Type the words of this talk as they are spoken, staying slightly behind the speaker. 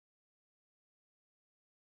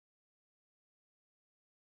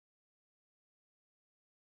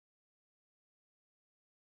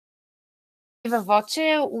Viva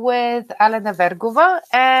Voce with Alena Vergova,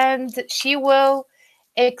 and she will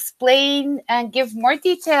explain and give more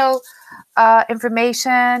detailed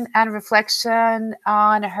information and reflection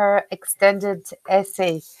on her extended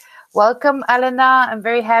essay. Welcome, Alena. I'm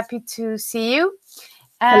very happy to see you.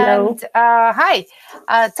 And hi,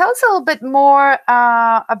 tell us a little bit more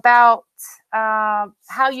about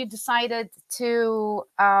how you decided to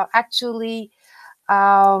actually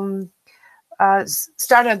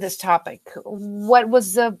start on this topic. What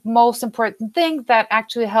was the most important thing that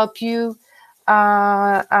actually helped you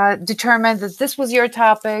determine that this was your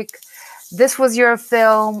topic, this was your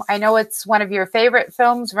film? I know it's one of your favorite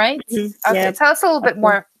films, right? Okay, yeah. Tell us a little bit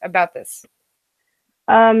more about this.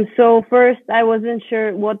 So first, I wasn't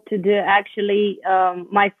sure what to do. Actually,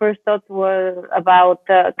 my first thought was about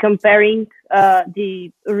comparing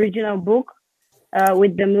the original book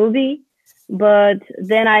with the movie. But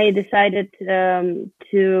then I decided to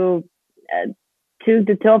choose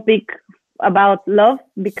the topic about love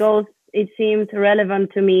because it seems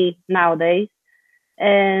relevant to me nowadays.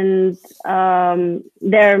 And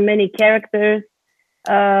there are many characters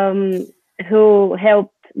who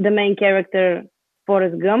helped the main character,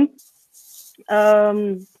 Forrest Gump,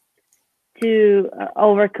 to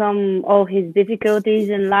overcome all his difficulties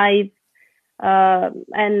in life.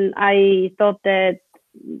 And I thought that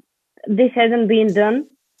this hasn't been done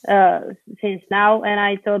since now, and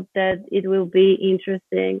I thought that it will be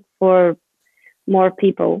interesting for more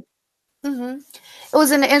people. Mm-hmm. It was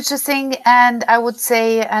an interesting and I would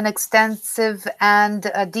say an extensive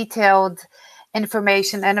and detailed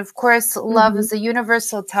information. And of course, love is a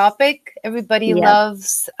universal topic. Everybody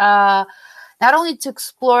loves not only to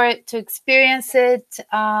explore it, to experience it,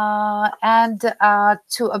 and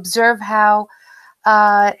to observe how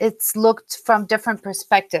it's looked from different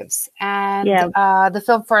perspectives. And the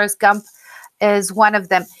film Forrest Gump is one of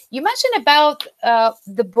them. You mentioned about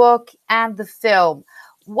the book and the film.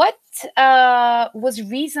 What was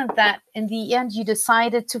reason that in the end you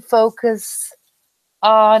decided to focus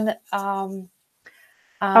on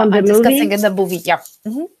discussing in the movie? Yeah.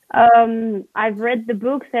 I've read the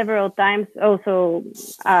book several times. Also,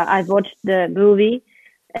 I've watched the movie.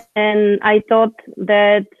 And I thought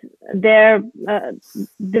that the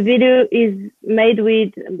video is made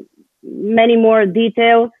with many more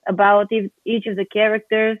details about each of the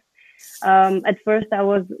characters. At first, I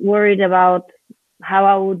was worried about how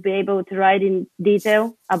I would be able to write in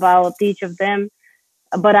detail about each of them.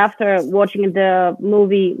 But after watching the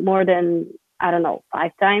movie more than,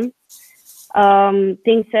 5 times,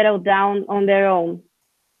 things settled down on their own.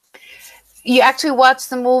 You actually watched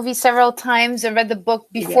the movie several times and read the book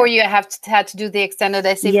before you had to do the extended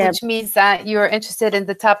essay, which means that you're interested in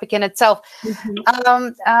the topic in itself. Tell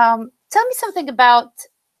me something about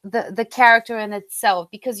the character in itself,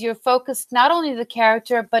 because you're focused not only the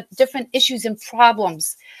character, but different issues and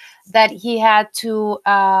problems that he had to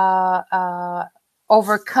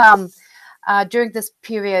overcome during this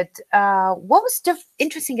period. What was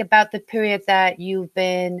interesting about the period that you've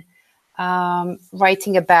been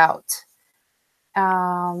writing about?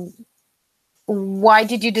 Why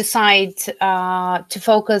did you decide to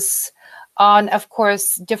focus on, of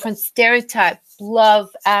course, different stereotypes, love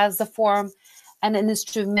as a form and an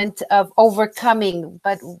instrument of overcoming?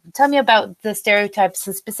 But tell me about the stereotypes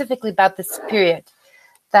and specifically about this period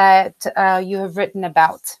that you have written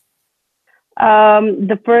about.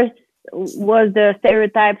 The first was the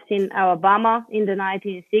stereotypes in Alabama in the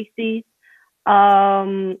 1960s.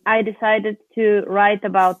 I decided to write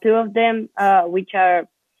about 2 of them, which are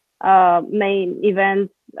main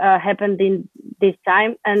events happened in this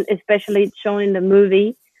time, and especially it's shown in the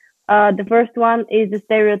movie. The first one is the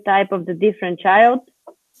stereotype of the different child,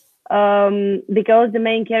 because the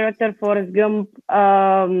main character, Forrest Gump,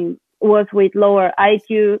 was with lower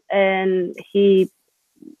IQ and he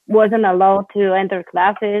wasn't allowed to enter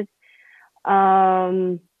classes.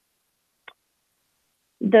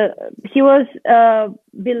 He was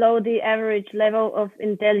below the average level of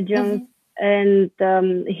intelligence, and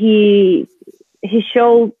he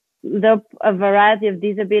showed up a variety of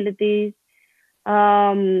disabilities.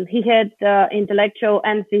 He had intellectual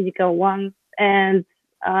and physical ones, and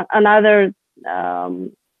another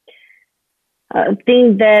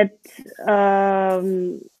thing that,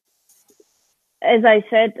 as I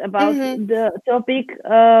said about the topic,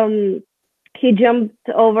 he jumped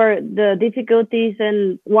over the difficulties,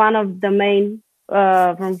 and one of the main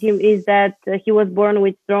from him is that he was born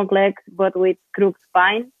with strong legs but with crooked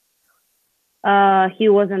spine. He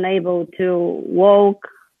wasn't able to walk.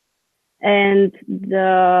 And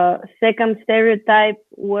the second stereotype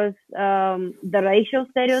was the racial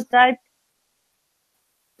stereotype.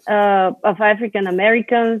 of African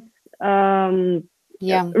Americans, regarding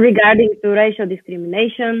to racial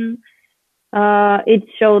discrimination. It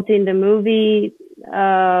showed in the movie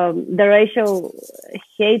the racial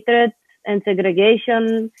hatred and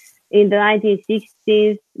segregation in the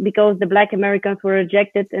 1960s because the Black Americans were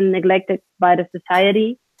rejected and neglected by the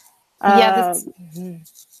society.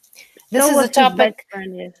 This is a topic.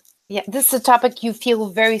 Yeah, this is a topic you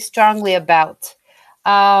feel very strongly about.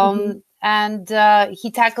 And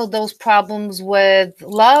he tackled those problems with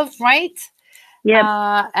love, right?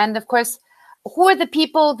 Yeah. And of course, who are the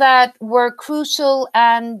people that were crucial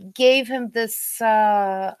and gave him this,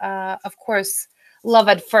 of course, love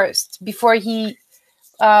at first, before he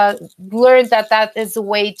learned that that is a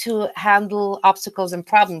way to handle obstacles and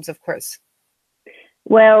problems, of course?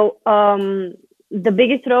 Well, the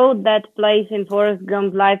biggest role that plays in Forrest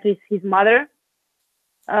Gump's life is his mother.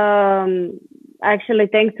 Actually,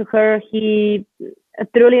 thanks to her, he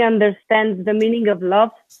truly understands the meaning of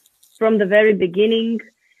love from the very beginning.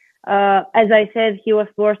 As I said, he was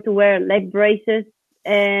forced to wear leg braces,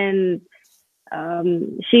 and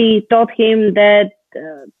she taught him that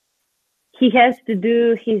he has to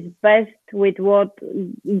do his best with what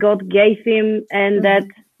God gave him, and that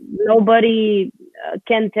nobody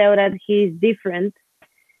can tell that he's different.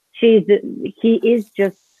 He is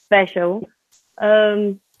just special.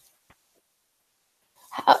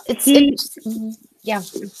 Yeah,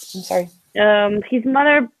 I'm sorry. His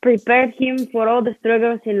mother prepared him for all the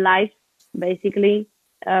struggles in life, basically.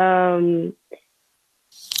 And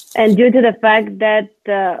due to the fact that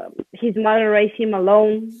his mother raised him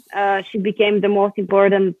alone, she became the most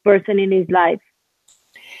important person in his life.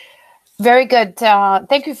 Very good.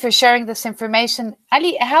 Thank you for sharing this information.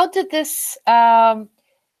 Ali, how did this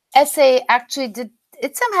essay actually,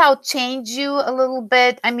 it somehow change you a little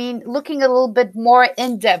bit? I mean, looking a little bit more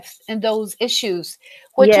in depth in those issues,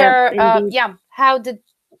 which how did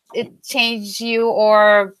it change you,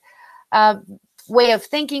 or way of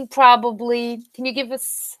thinking probably? Can you give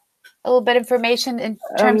us a little bit of information in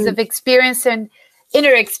terms of experience and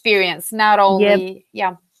inner experience, not only,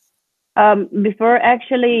 before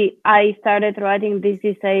actually I started writing this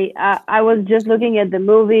essay, I was just looking at the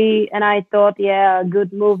movie and I thought, yeah,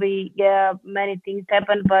 good movie, yeah, many things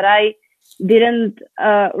happened, but I didn't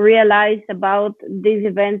realize about these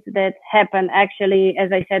events that happened actually,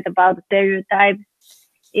 as I said, about stereotypes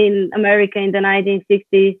in America in the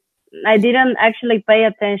 1960s. I didn't actually pay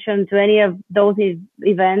attention to any of those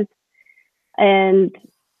events, and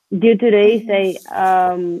due to the essay,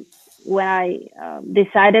 when I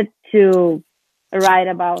decided to write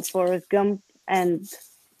about Forrest Gump and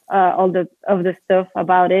all the stuff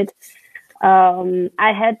about it,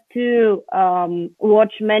 I had to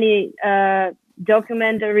watch many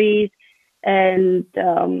documentaries and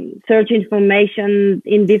search information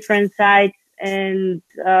in different sites and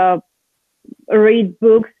read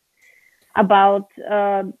books about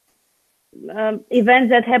events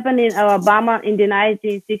that happened in Alabama in the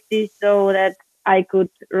 1960s, so that I could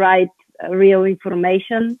write real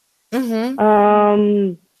information.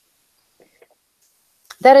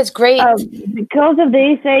 That is great. Because of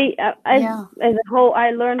the essay, as a whole,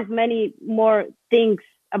 I learned many more things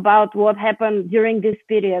about what happened during this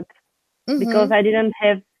period, because I didn't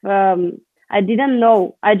have, I didn't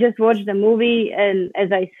know. I just watched the movie, and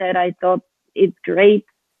as I said, I thought it's great.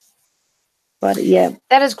 But yeah,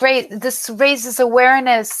 that is great. This raises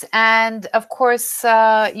awareness, and of course,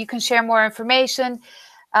 you can share more information.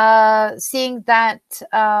 Seeing that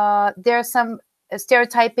there are some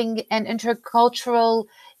stereotyping and intercultural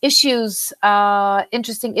issues,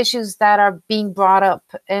 interesting issues that are being brought up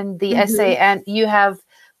in the essay, and you have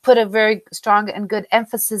put a very strong and good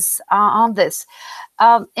emphasis on this.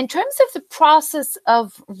 In terms of the process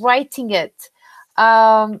of writing it,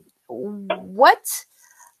 what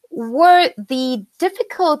were the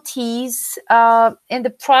difficulties in the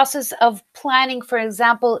process of planning, for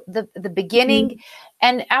example, the beginning,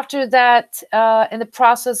 and after that, in the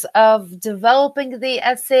process of developing the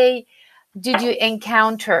essay, did you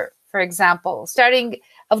encounter, for example, starting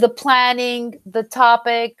of the planning, the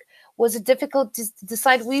topic? Was it difficult to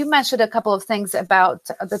decide? We mentioned a couple of things about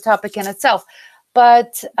the topic in itself,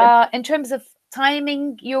 but in terms of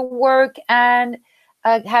timing your work and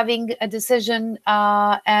having a decision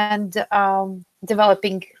and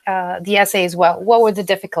developing the essay as well, what were the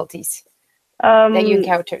difficulties that you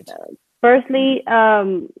encountered? Firstly,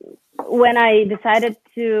 when I decided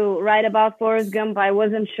to write about Forrest Gump, I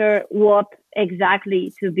wasn't sure what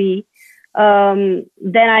exactly to be. Then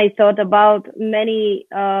I thought about many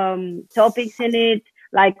topics in it,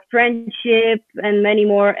 like friendship and many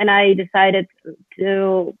more, and I decided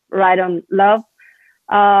to write on love.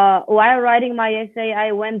 While writing my essay,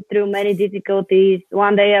 I went through many difficulties.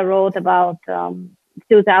 One day I wrote about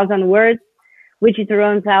 2,000 words, which it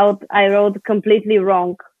turns out I wrote completely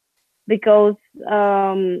wrong, because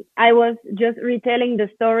I was just retelling the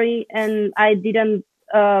story and I didn't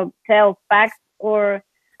tell facts or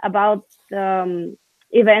about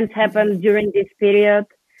events happened during this period.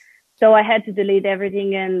 So I had to delete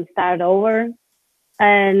everything and start over.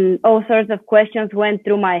 And all sorts of questions went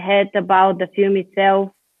through my head about the film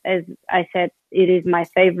itself. As I said, it is my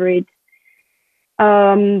favorite.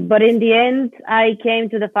 But in the end, I came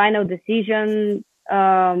to the final decision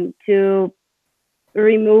to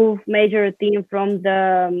remove major theme from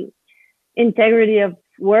the integrity of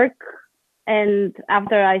work. And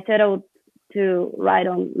after I settled to write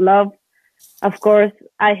on love, of course,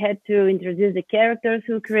 I had to introduce the characters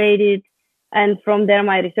who created, and from there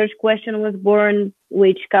my research question was born,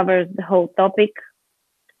 which covers the whole topic.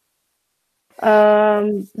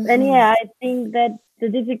 And yeah, I think that the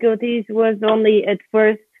difficulties was only at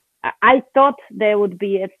first. I thought there would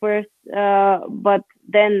be at first, but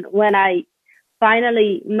then when I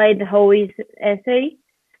finally made the whole essay,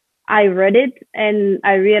 I read it and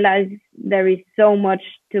I realized there is so much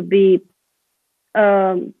to be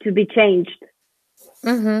changed.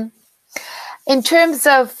 Mm-hmm. In terms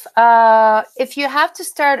of if you have to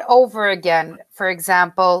start over again, for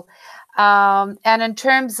example, and in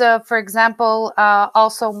terms of, for example,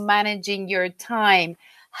 also managing your time,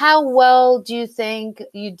 how well do you think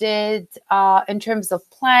you did in terms of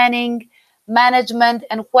planning, management,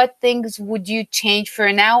 and what things would you change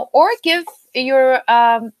for now, or give your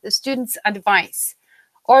students advice?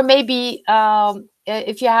 Or maybe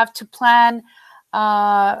if you have to plan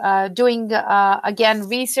doing again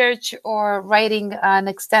research or writing an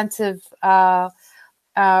extensive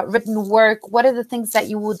written work, what are the things that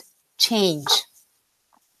you would change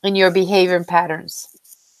in your behavior and patterns?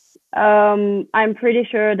 I'm pretty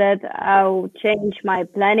sure that I'll change my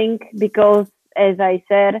planning, because as I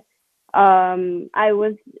said,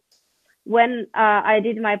 when I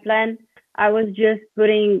did my plan, I was just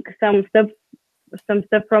putting some stuff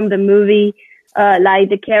from the movie, like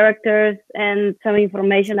the characters and some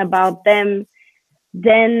information about them.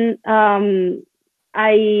 Then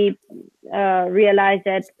I realized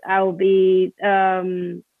that I'll be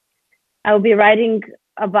writing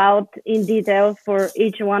about in detail for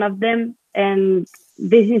each one of them, and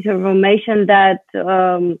this is information that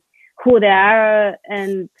who they are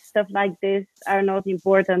and stuff like this are not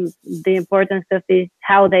important. The important stuff is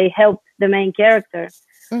how they help the main character.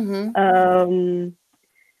 Mm-hmm.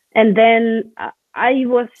 And then I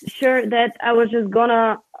was sure that I was just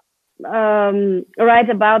gonna write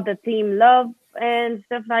about the theme love and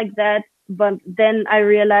stuff like that, but then I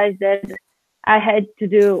realized that I had to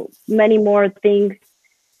do many more things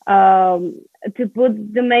to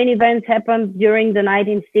put the main events happened during the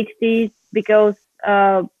 1960s, because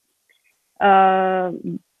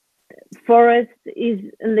Forrest is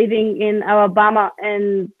living in Alabama,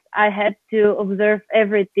 and I had to observe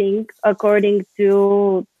everything according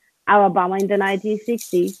to Alabama in the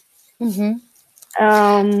 1960s. Mm-hmm.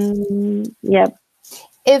 Yeah.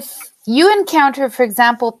 If you encounter, for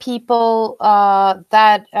example, people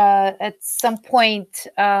that at some point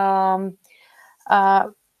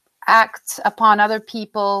act upon other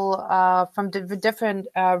people from different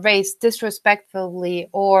race disrespectfully,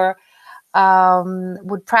 or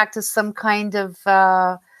would practice some kind of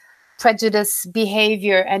prejudice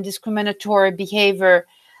behavior and discriminatory behavior,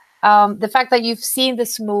 the fact that you've seen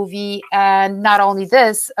this movie, and not only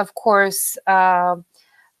this, of course,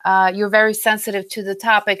 you're very sensitive to the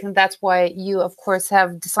topic, and that's why you, of course,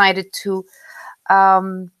 have decided to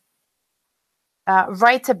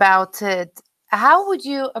write about it. How would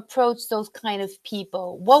you approach those kind of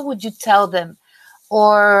people? What would you tell them?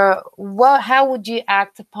 Or how would you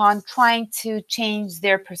act upon trying to change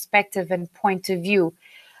their perspective and point of view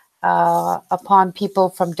upon people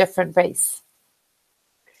from different race?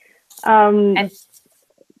 And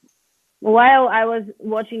while I was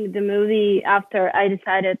watching the movie, after I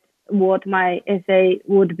decided what my essay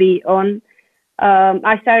would be on,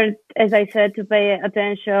 I started, as I said, to pay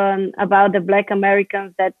attention about the Black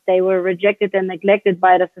Americans, that they were rejected and neglected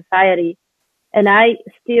by the society. And I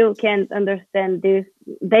still can't understand this.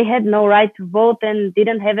 They had no right to vote and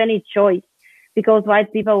didn't have any choice, because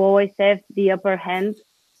white people always have the upper hand.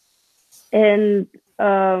 And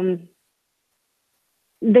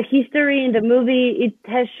the history in the movie, it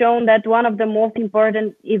has shown that one of the most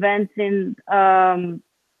important events in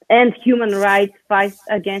and human rights fight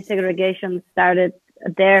against segregation started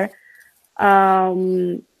there.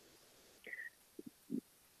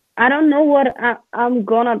 I don't know what I'm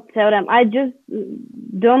gonna tell them. I just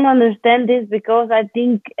don't understand this because I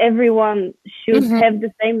think everyone should have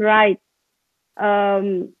the same right.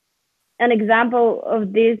 An example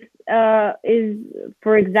of this is,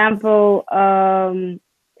 for example,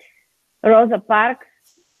 Rosa Parks,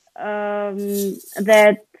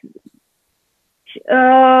 that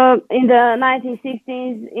in the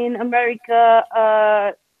 1960s in America,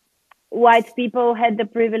 white people had the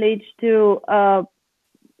privilege to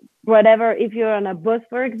whatever, if you're on a bus,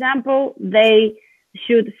 for example, they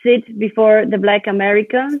should sit before the Black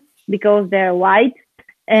Americans because they're white.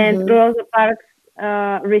 And Rosa Parks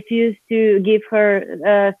refused to give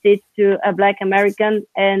her seat to a Black American,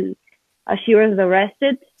 and she was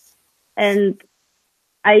arrested. And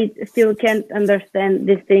I still can't understand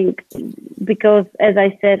this thing because, as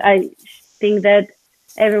I said, I think that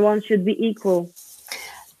everyone should be equal.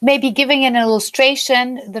 Maybe giving an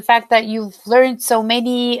illustration, the fact that you've learned so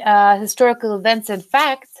many historical events and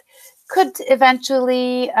facts could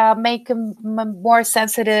eventually make them more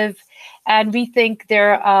sensitive and rethink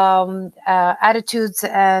their attitudes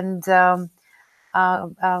and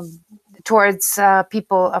towards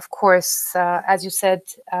people. Of course, as you said,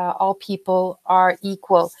 all people are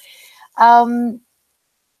equal.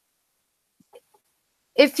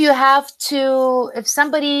 If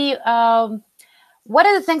somebody, what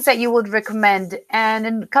are the things that you would recommend? And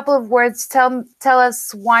in a couple of words, tell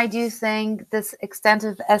us, why do you think this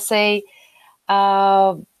extensive essay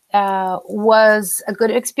was a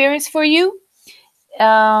good experience for you?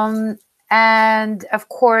 And of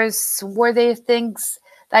course, were there things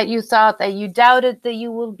that you thought that you doubted that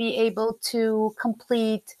you will be able to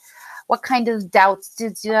complete? What kind of doubts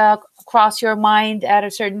did cross your mind at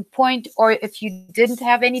a certain point? Or if you didn't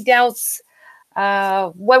have any doubts,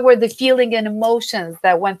 what were the feeling and emotions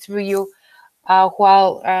that went through you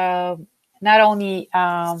while not only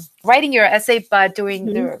writing your essay, but doing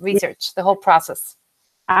the research, the whole process?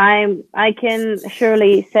 I can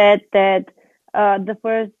surely say that the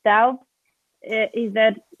first doubt is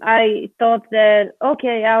that I thought that,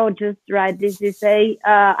 okay, I'll just write this essay.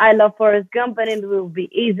 I love Forrest Gump and it will be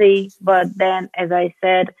easy. But then, as I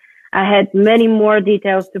said, I had many more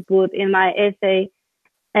details to put in my essay.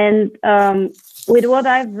 And with what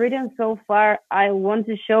I've written so far, I want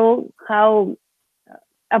to show how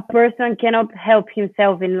a person cannot help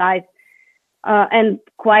himself in life. And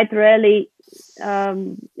quite rarely,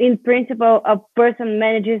 in principle, a person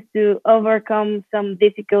manages to overcome some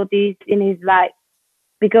difficulties in his life.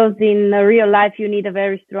 Because in real life, you need a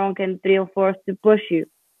very strong and real force to push you.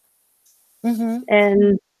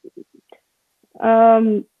 And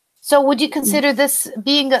so would you consider this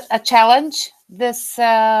being a challenge, this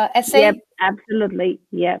essay? Yep, absolutely.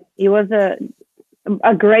 Yeah, it was a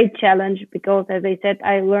great challenge because, as I said,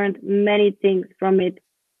 I learned many things from it.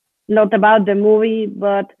 Not about the movie,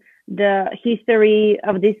 but the history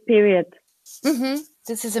of this period.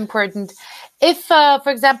 This is important. If, for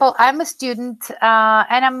example, I'm a student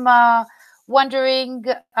and I'm wondering,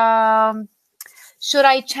 should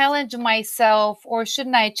I challenge myself or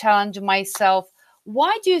shouldn't I challenge myself?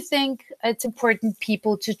 Why do you think it's important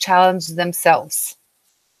people to challenge themselves?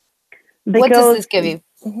 What does this give you?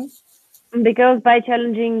 Because by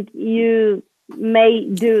challenging, you may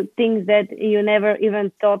do things that you never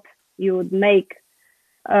even thought you would make.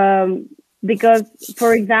 Because,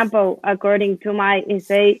 for example, according to my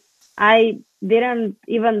essay, I didn't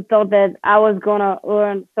even thought that I was gonna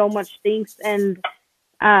learn so much things, and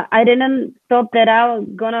I didn't thought that I was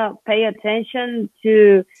gonna pay attention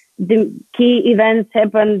to the key events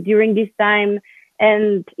happened during this time,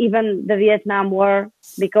 and even the Vietnam War,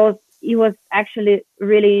 because it was actually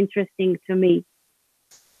really interesting to me.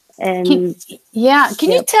 And can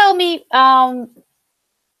you tell me,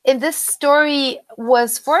 in this story,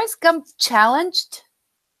 was Forrest Gump challenged?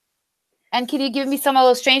 And can you give me some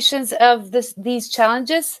illustrations of these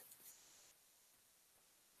challenges?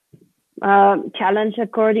 Challenge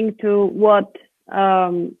according to what?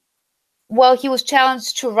 Well, he was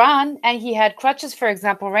challenged to run, and he had crutches, for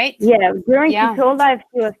example, right? Yeah, during his whole life,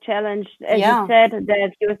 he was challenged. As you said,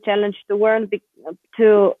 that he was challenged to run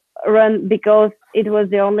because it was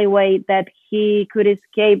the only way that he could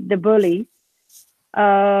escape the bullies.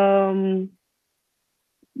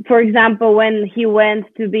 For example, when he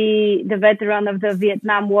went to be the veteran of the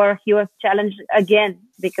Vietnam War, he was challenged again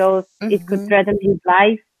because it could threaten his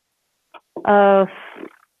life.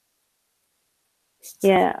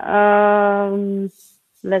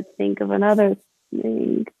 Let's think of another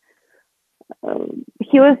thing.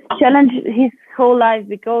 He was challenged his whole life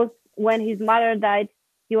because when his mother died,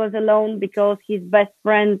 he was alone because his best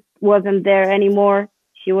friend wasn't there anymore.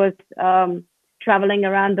 She was traveling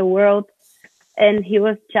around the world, and he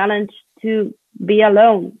was challenged to be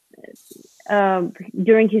alone.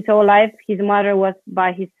 During his whole life, his mother was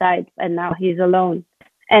by his side, and now he's alone.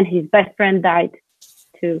 And his best friend died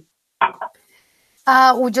too.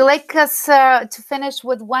 Would you like us to finish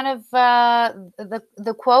with one of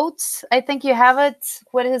the quotes? I think you have it.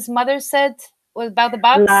 What his mother said about the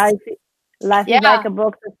box. Life is like a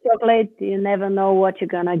box of chocolates. You never know what you're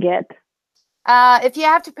gonna get. If you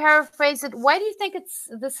have to paraphrase it, why do you think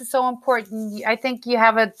this is so important? I think you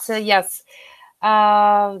have it. Yes.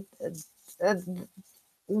 Why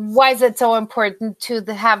is it so important to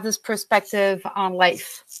have this perspective on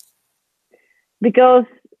life? Because,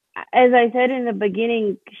 as I said in the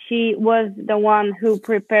beginning, she was the one who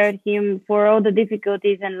prepared him for all the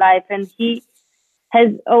difficulties in life, and he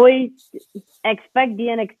has always expect the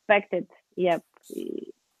unexpected. Yep.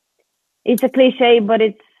 It's a cliche, but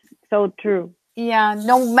it's so true. Yeah,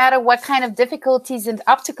 no matter what kind of difficulties and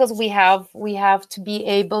obstacles we have to be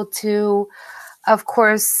able to, of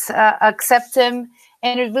course, accept them.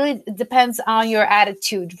 And it really depends on your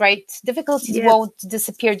attitude, right? Difficulties won't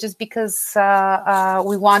disappear just because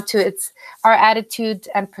we want to. It's our attitude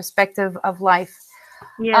and perspective of life.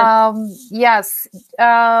 Yes. Yes.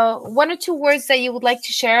 One or two words that you would like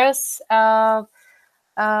to share us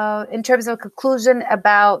in terms of conclusion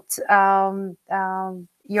about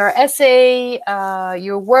your essay,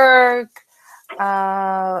 your work,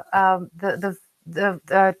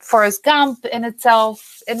 the Forrest Gump in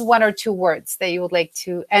itself, in one or two words that you would like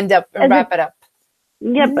to end up and wrap it up.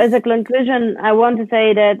 Yep. As a conclusion, I want to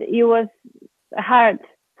say that it was hard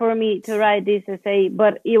for me to write this essay,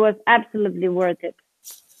 but it was absolutely worth it.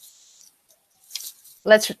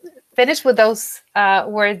 Let's finish with those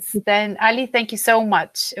words then. Ali, thank you so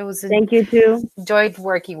much. It was thank you too. Enjoyed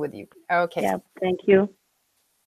working with you. Okay. Yeah, thank you.